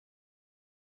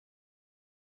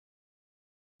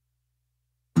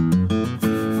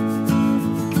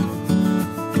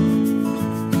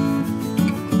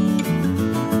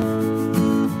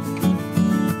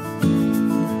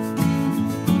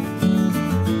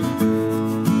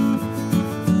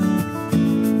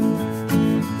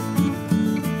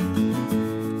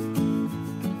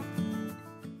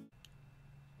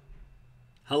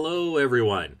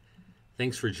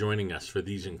Thanks for joining us for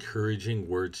these encouraging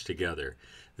words together.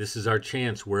 This is our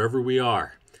chance, wherever we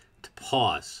are, to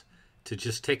pause, to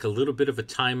just take a little bit of a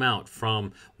time out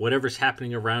from whatever's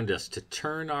happening around us, to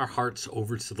turn our hearts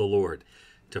over to the Lord,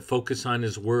 to focus on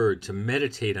His Word, to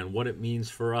meditate on what it means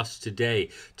for us today,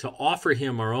 to offer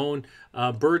Him our own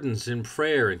burdens in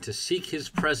prayer, and to seek His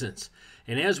presence.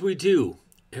 And as we do,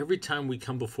 every time we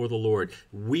come before the Lord,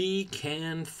 we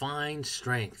can find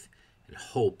strength and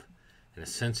hope and a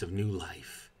sense of new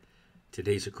life.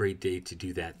 Today's a great day to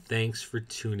do that. Thanks for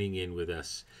tuning in with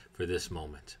us for this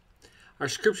moment. Our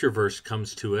scripture verse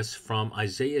comes to us from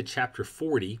Isaiah chapter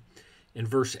 40 and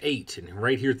verse 8. And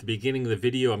right here at the beginning of the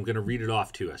video, I'm going to read it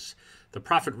off to us. The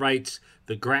prophet writes,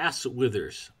 "The grass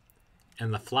withers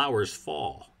and the flowers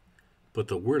fall, but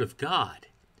the word of God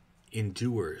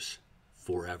endures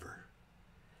forever."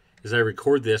 As I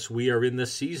record this, we are in the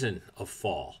season of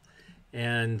fall.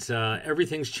 And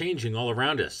everything's changing all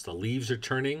around us. The leaves are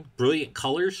turning brilliant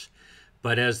colors,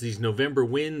 but as these November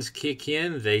winds kick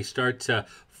in, they start to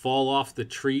fall off the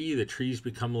tree. The trees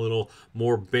become a little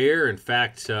more bare. In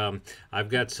fact, I've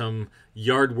got some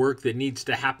yard work that needs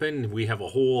to happen. We have a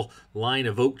whole line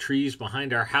of oak trees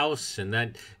behind our house, and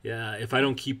that if I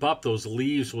don't keep up, those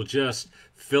leaves will just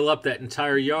fill up that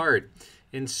entire yard.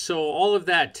 And so all of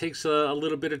that takes a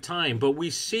little bit of time. But we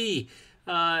see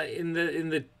in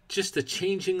the just the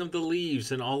changing of the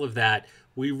leaves and all of that,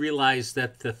 we realize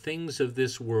that the things of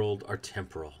this world are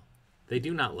temporal. They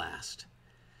do not last.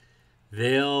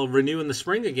 They'll renew in the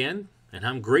spring again, and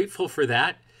I'm grateful for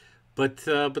that. But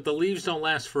the leaves don't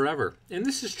last forever. And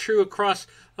this is true across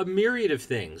a myriad of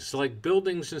things, like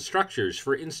buildings and structures.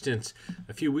 For instance,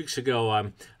 a few weeks ago,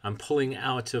 I'm pulling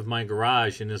out of my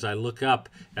garage, and as I look up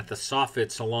at the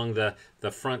soffits along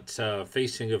the front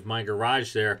facing of my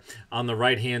garage there, on the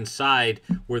right-hand side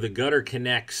where the gutter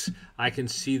connects, I can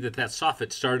see that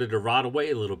soffit started to rot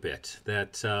away a little bit.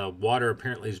 That water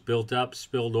apparently has built up,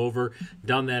 spilled over,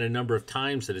 done that a number of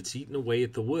times, that it's eaten away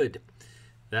at the wood.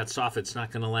 That soffit's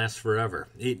not going to last forever.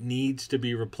 It needs to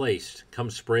be replaced. Come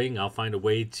spring, I'll find a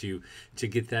way to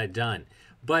get that done.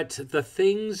 But the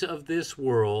things of this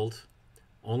world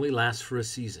only last for a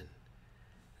season.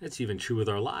 That's even true with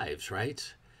our lives,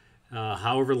 right?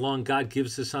 However long God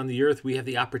gives us on the earth, we have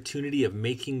the opportunity of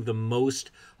making the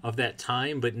most of that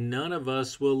time, but none of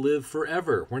us will live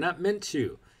forever. We're not meant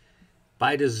to.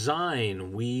 By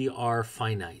design, we are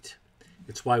finite.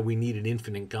 It's why we need an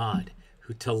infinite God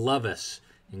to love us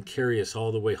and carry us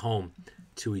all the way home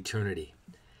to eternity.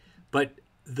 But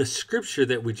the scripture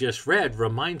that we just read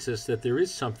reminds us that there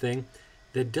is something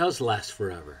that does last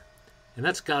forever, and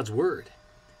that's God's word.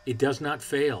 It does not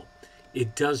fail.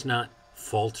 It does not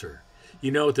falter.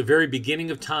 You know, at the very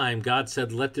beginning of time, God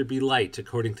said, "Let there be light,"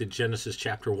 according to Genesis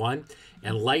chapter 1,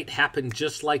 and light happened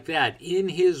just like that. In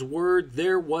His word,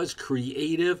 there was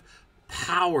creative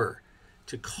power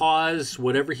to cause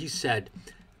whatever He said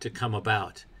to come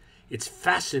about. It's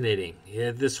fascinating,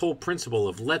 this whole principle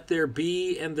of let there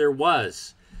be and there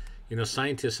was. You know,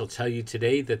 scientists will tell you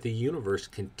today that the universe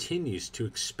continues to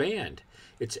expand.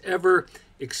 It's ever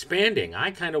expanding.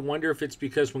 I kind of wonder if it's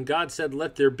because when God said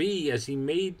let there be, as He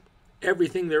made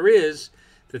everything there is,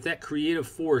 that creative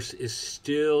force is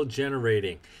still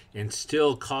generating and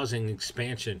still causing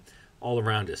expansion all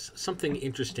around us. Something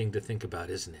interesting to think about,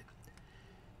 isn't it?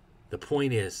 The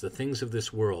point is, the things of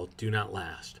this world do not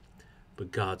last.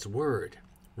 But God's word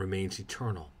remains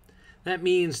eternal. That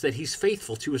means that He's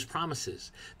faithful to His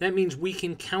promises. That means we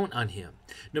can count on Him.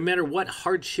 No matter what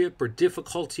hardship or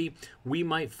difficulty we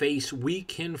might face, we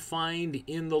can find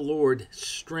in the Lord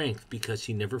strength because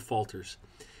He never falters.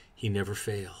 He never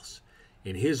fails.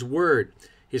 In His word,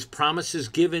 His promises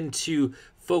given to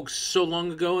folks so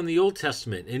long ago in the Old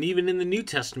Testament and even in the New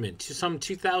Testament, some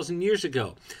 2,000 years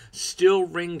ago, still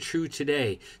ring true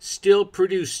today, still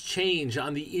produce change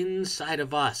on the inside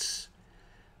of us.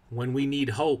 When we need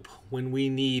hope, when we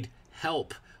need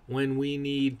help, when we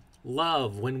need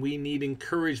love, when we need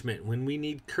encouragement, when we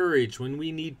need courage, when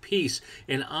we need peace,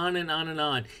 and on and on and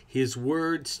on, His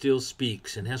word still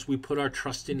speaks. And as we put our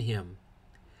trust in Him,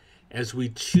 as we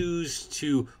choose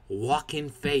to walk in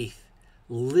faith,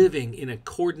 living in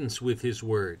accordance with His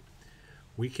word,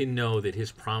 we can know that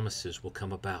His promises will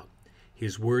come about.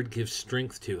 His word gives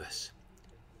strength to us,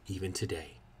 even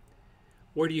today.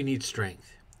 Where do you need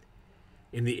strength?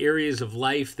 In the areas of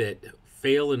life that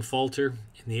fail and falter,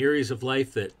 in the areas of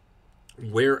life that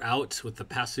wear out with the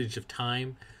passage of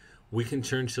time, we can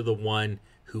turn to the one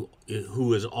who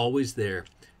is always there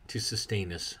to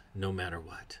sustain us no matter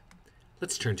what.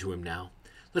 Let's turn to Him now.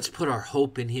 Let's put our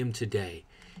hope in Him today.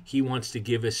 He wants to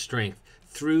give us strength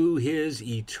through His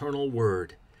eternal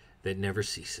word that never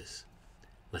ceases.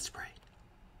 Let's pray.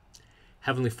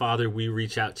 Heavenly Father, we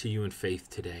reach out to you in faith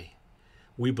today.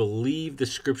 We believe the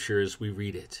scripture as we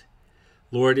read it.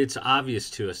 Lord, it's obvious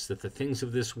to us that the things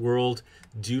of this world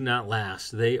do not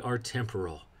last. They are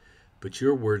temporal, but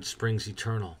your word springs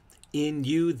eternal. In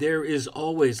you there is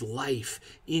always life.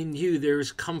 In you there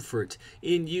is comfort.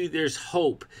 In you there's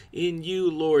hope. In you,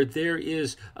 Lord, there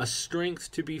is a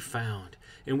strength to be found.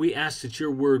 And we ask that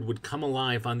your word would come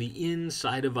alive on the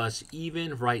inside of us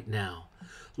even right now.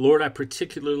 Lord, I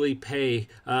particularly pray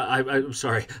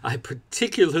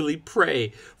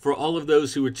for all of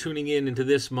those who are tuning in into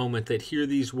this moment that hear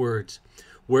these words.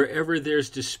 Wherever there's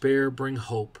despair, bring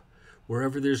hope.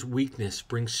 Wherever there's weakness,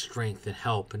 bring strength and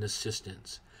help and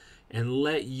assistance. And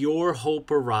let your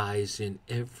hope arise in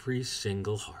every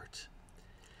single heart.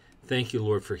 Thank you,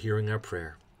 Lord, for hearing our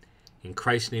prayer. In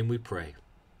Christ's name we pray.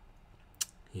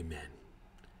 Amen.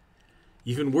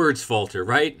 Even words falter,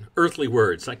 right? Earthly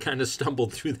words. I kind of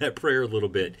stumbled through that prayer a little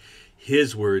bit.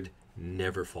 His word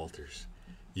never falters.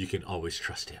 You can always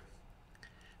trust him.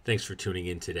 Thanks for tuning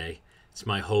in today. It's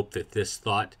my hope that this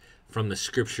thought from the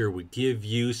scripture would give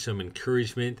you some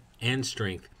encouragement and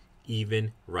strength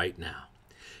even right now.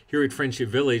 Here at Friendship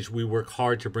Village, we work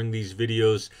hard to bring these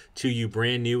videos to you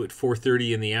brand new at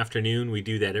 4:30 in the afternoon. We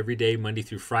do that every day, Monday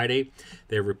through Friday.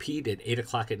 They repeat at 8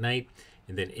 o'clock at night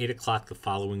and then 8 o'clock the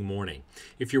following morning.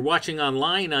 If you're watching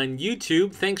online on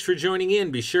YouTube, thanks for joining in.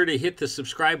 Be sure to hit the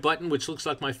subscribe button, which looks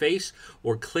like my face,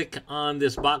 or click on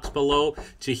this box below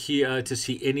to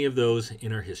see any of those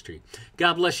in our history.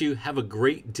 God bless you. Have a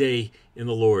great day in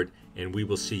the Lord, and we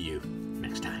will see you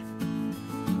next time.